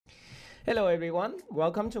Hello everyone,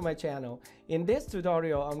 welcome to my channel. In this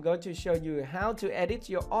tutorial, I'm going to show you how to edit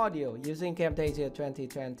your audio using Camtasia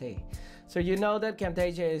 2020. So you know that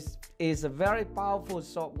Camtasia is a very powerful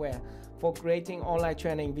software for creating online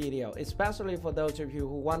training video, especially for those of you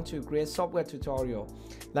who want to create software tutorial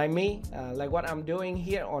like me, like what I'm doing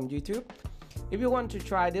here on YouTube. If you want to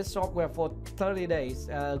try this software for 30 days,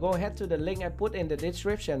 go ahead to the link I put in the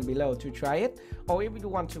description below to try it. Or if you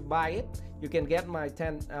want to buy it, you can get my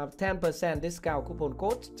 10% discount coupon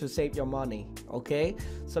code to save your money. Okay,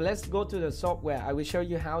 so let's go to the software. I will show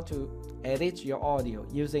you how to edit your audio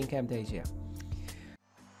using Camtasia.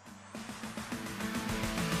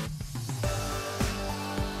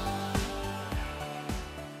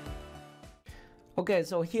 Okay,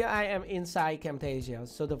 so here I am inside Camtasia.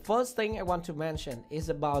 So the first thing I want to mention is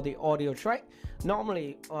about the audio track.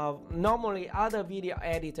 Normally other video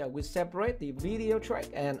editor will separate the video track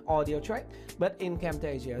and audio track, but in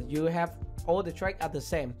Camtasia you have all the track are the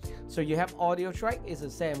same. So you have audio track is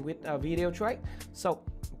the same with a video track. So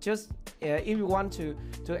just if you want to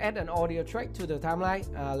add an audio track to the timeline,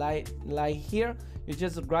 like here, you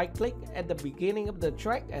just right click at the beginning of the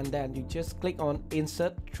track and then you just click on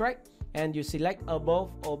insert track and you select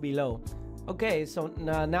above or below. Okay, so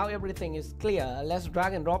now everything is clear. Let's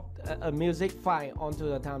drag and drop a music file onto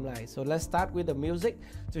the timeline. So let's start with the music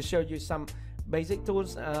to show you some basic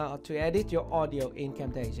tools to edit your audio in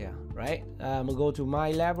Camtasia, right? We'll go to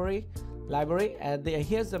my library and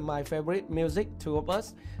here's my favorite music, two of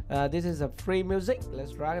us. This is a free music.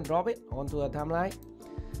 Let's drag and drop it onto the timeline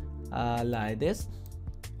like this.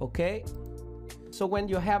 Okay, so when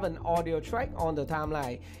you have an audio track on the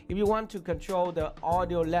timeline, if you want to control the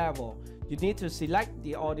audio level, you need to select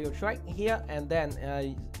the audio track here, and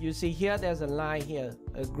then you see here there's a line here,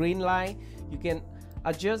 a green line. You can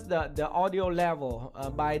adjust the audio level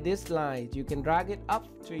by this line. You can drag it up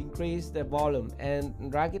to increase the volume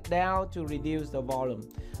and drag it down to reduce the volume.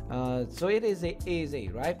 So it is easy,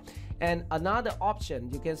 right? And another option,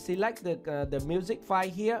 you can select the music file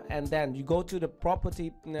here, and then you go to the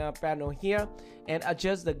property panel here and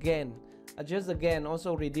adjust the gain. Adjust the gain,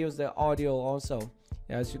 also reduce the audio also.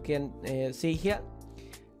 As you can see here,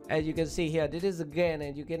 as you can see here, this is the gain,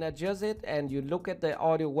 and you can adjust it and you look at the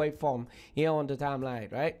audio waveform here on the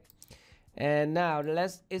timeline, right? And now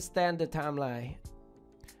let's extend the timeline.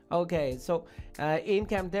 Okay, so in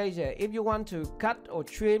Camtasia, if you want to cut or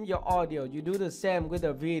trim your audio, you do the same with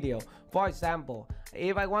the video. For example,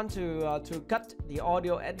 if I want to cut the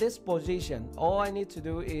audio at this position, all I need to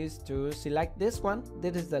do is to select this one.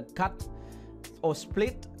 This is the cut or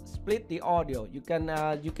split the audio. You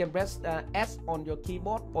can press S on your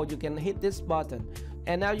keyboard, or you can hit this button,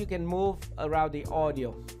 and now you can move around the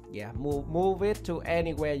audio. Yeah, move it to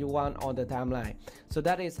anywhere you want on the timeline. So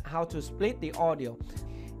that is how to split the audio.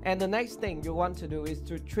 And the next thing you want to do is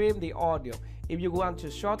to trim the audio. If you want to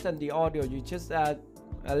shorten the audio, you just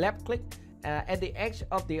left click at the edge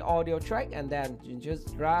of the audio track, and then you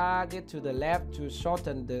just drag it to the left to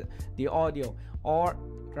shorten the audio, or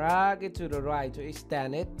drag it to the right to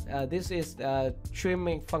extend it. This is the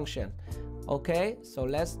trimming function. Okay, so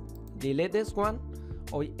let's delete this one.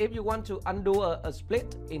 Or if you want to undo a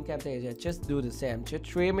split in Camtasia, just do the same, just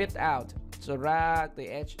trim it out. So drag the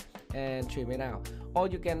edge and trim it out. Or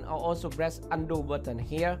you can also press undo button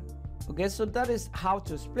here. Okay, so that is how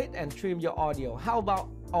to split and trim your audio. How about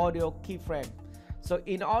audio keyframe? So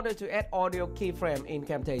in order to add audio keyframe in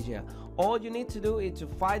Camtasia, all you need to do is to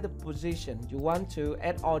find the position you want to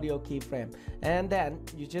add audio keyframe, and then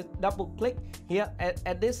you just double click here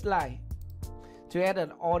at this line to add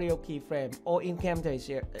an audio keyframe. Or in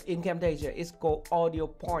Camtasia it's called audio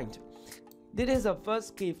point. This is the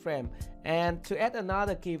first keyframe, and to add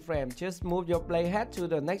another keyframe, just move your playhead to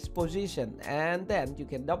the next position, and then you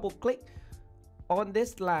can double click on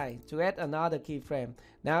this line to add another keyframe.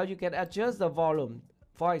 Now you can adjust the volume.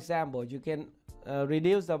 For example, you can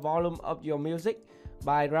reduce the volume of your music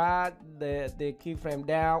by drag the keyframe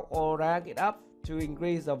down or drag it up to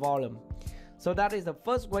increase the volume. So that is the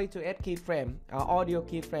first way to add keyframe, audio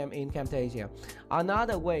keyframe in Camtasia.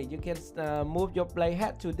 Another way, you can move your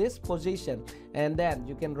playhead to this position, and then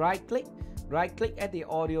you can right click at the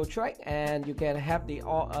audio track, and you can have the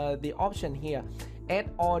option here,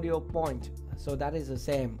 add audio point. So that is the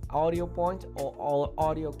same, audio point or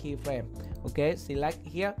audio keyframe. Okay, select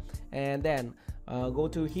here, and then go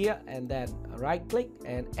to here, and then right click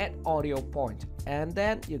and add audio point, and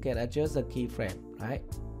then you can adjust the keyframe, right?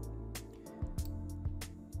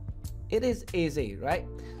 It is easy, right?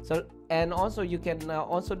 So, and also you can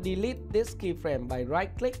also delete this keyframe by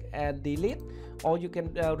right click and delete, or you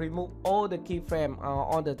can remove all the keyframe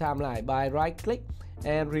on the timeline by right click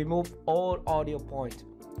and remove all audio point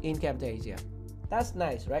in Camtasia. That's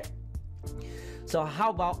nice, right? So how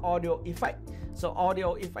about audio effect? So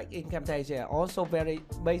audio effect in Camtasia also very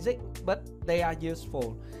basic, but they are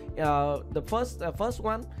useful. The first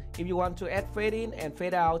one, if you want to add fade in and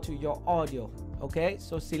fade out to your audio, okay,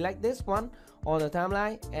 so select this one on the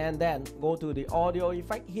timeline and then go to the audio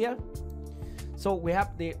effect here. So we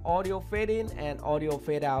have the audio fade in and audio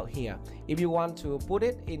fade out here. If you want to put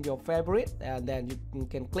it in your favorite, and then you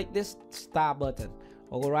can click this star button.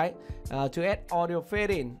 All right, to add audio fade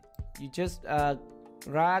in, you just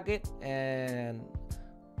drag it and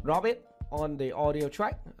drop it on the audio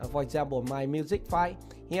track, for example my music file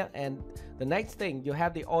here, and the next thing you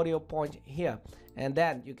have the audio point here, and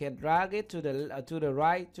then you can drag it to the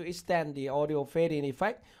right to extend the audio fade in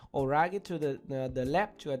effect, or drag it to the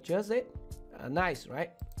left to adjust it. Nice,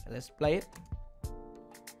 right? Let's play it.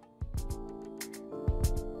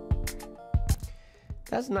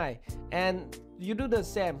 That's nice. And you do the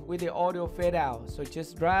same with the audio fade out, so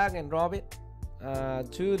just drag and drop it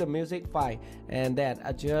to the music file and then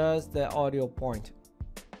adjust the audio point.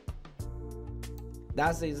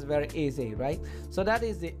 That is very easy, right? So that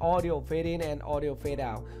is the audio fade in and audio fade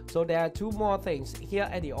out. So there are two more things here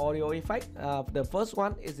at the audio effect. The first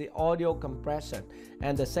one is the audio compression,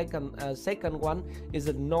 and the second one is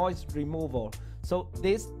the noise removal. So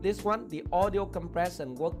this one, the audio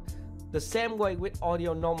compression, works the same way with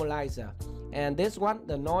audio normalizer, and this one,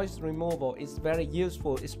 the noise removal, is very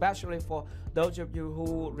useful, especially for those of you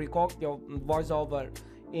who record your voiceover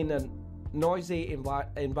in a noisy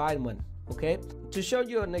environment. Okay, to show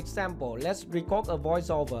you an example, let's record a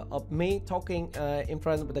voiceover of me talking in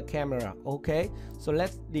front of the camera. Okay, so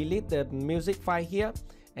let's delete the music file here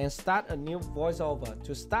and start a new voiceover.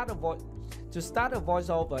 To start a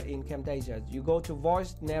voiceover in Camtasia, you go to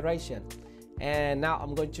voice narration, and now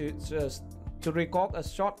I'm going to record a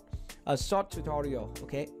short tutorial.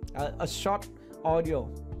 Okay, a short audio.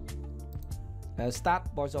 Start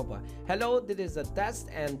voiceover. Hello, this is a test,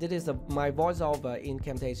 and this is my voiceover in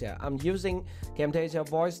Camtasia. I'm using Camtasia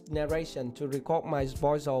voice narration to record my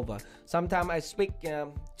voiceover. Sometimes I speak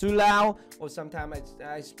too loud, or sometimes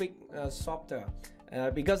I speak softer,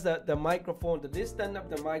 because the microphone, the distance of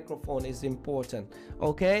the microphone is important.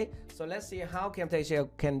 Okay, so let's see how Camtasia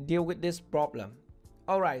can deal with this problem.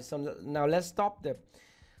 Alright, so now let's stop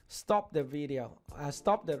the video,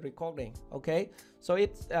 stop the recording. Okay, so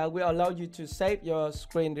it will allow you to save your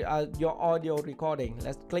screen, your audio recording.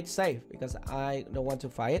 Let's click save because I don't want to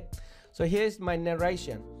file it. So here's my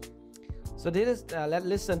narration. So this is let's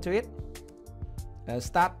listen to it.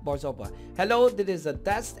 Start voiceover. Hello, this is a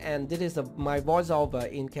test, and this is my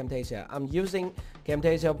voiceover in Camtasia. I'm using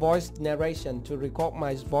Camtasia voice narration to record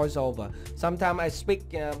my voiceover. Sometimes I speak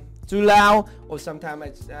too loud, or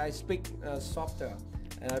sometimes I speak softer.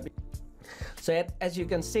 So as you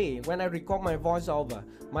can see, when I record my voiceover,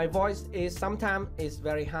 my voice is sometimes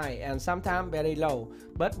very high and sometimes very low,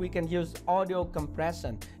 but we can use audio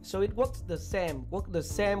compression, so it works the same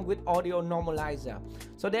with audio normalizer.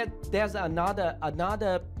 So there's another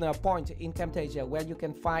point in Camtasia where you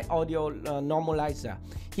can find audio normalizer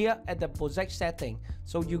here at the project setting.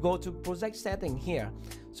 So you go to project setting here,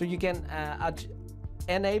 so you can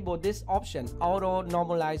enable this option, auto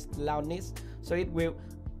normalize loudness, so it will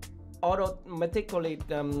automatically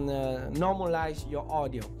normalize your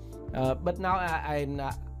audio. But now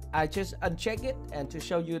I just uncheck it and to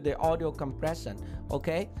show you the audio compression.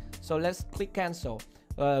 Okay, so let's click cancel,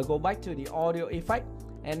 go back to the audio effect,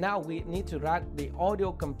 and now we need to drag the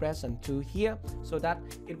audio compression to here so that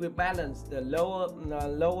it will balance the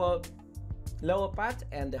lower part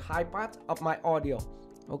and the high part of my audio.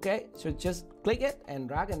 Okay, so just click it and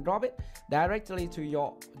drag and drop it directly to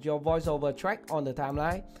your voiceover track on the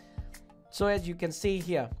timeline. So as you can see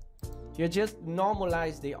here, you just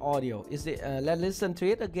normalize the audio. Let's listen to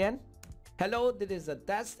it again. Hello, this is a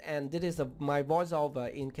test, and this is my voiceover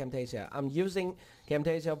in Camtasia. I'm using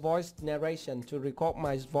Camtasia voice narration to record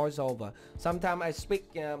my voiceover. Sometimes I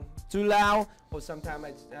speak too loud, or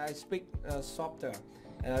sometimes I speak softer,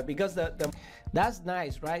 because that's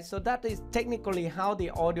nice, right? So that is technically how the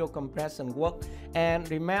audio compression works. And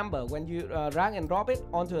remember, when you drag and drop it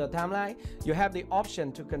onto the timeline, you have the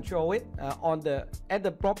option to control it at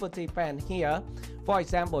the property pane here. For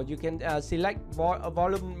example, you can select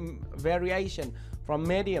volume variation from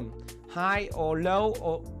medium, high, or low,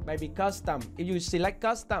 or maybe custom. If you select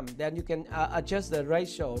custom, then you can adjust the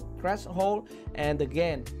ratio, threshold, and the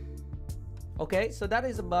gain. Okay, so that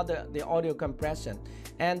is about the audio compression.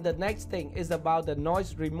 And the next thing is about the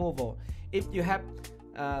noise removal. If you have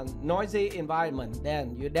noisy environment,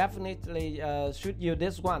 then you definitely should use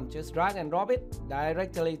this one. Just drag and drop it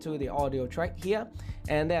directly to the audio track here,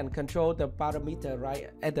 and then control the parameter right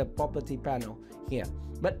at the property panel here.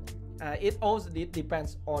 But it also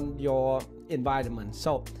depends on your environment,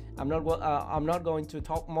 so I'm not going to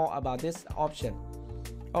talk more about this option.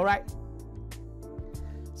 All right,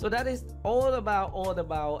 so that is all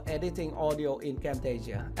about editing audio in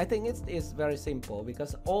Camtasia. I think it's very simple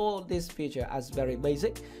because all these features are very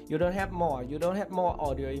basic. You don't have more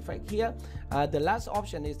audio effect here. The last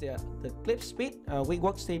option is the clip speed. We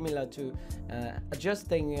work similar to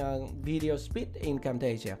adjusting video speed in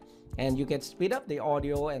Camtasia, and you can speed up the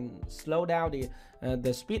audio and slow down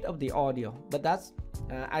the speed of the audio. But that's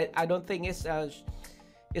I don't think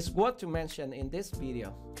it's worth to mention in this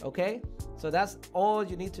video. Okay, so that's all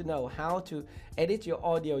you need to know how to edit your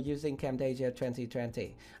audio using Camtasia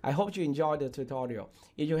 2020. I hope you enjoyed the tutorial.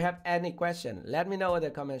 If you have any question, let me know in the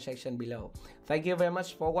comment section below. Thank you very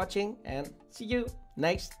much for watching, and see you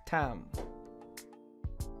next time.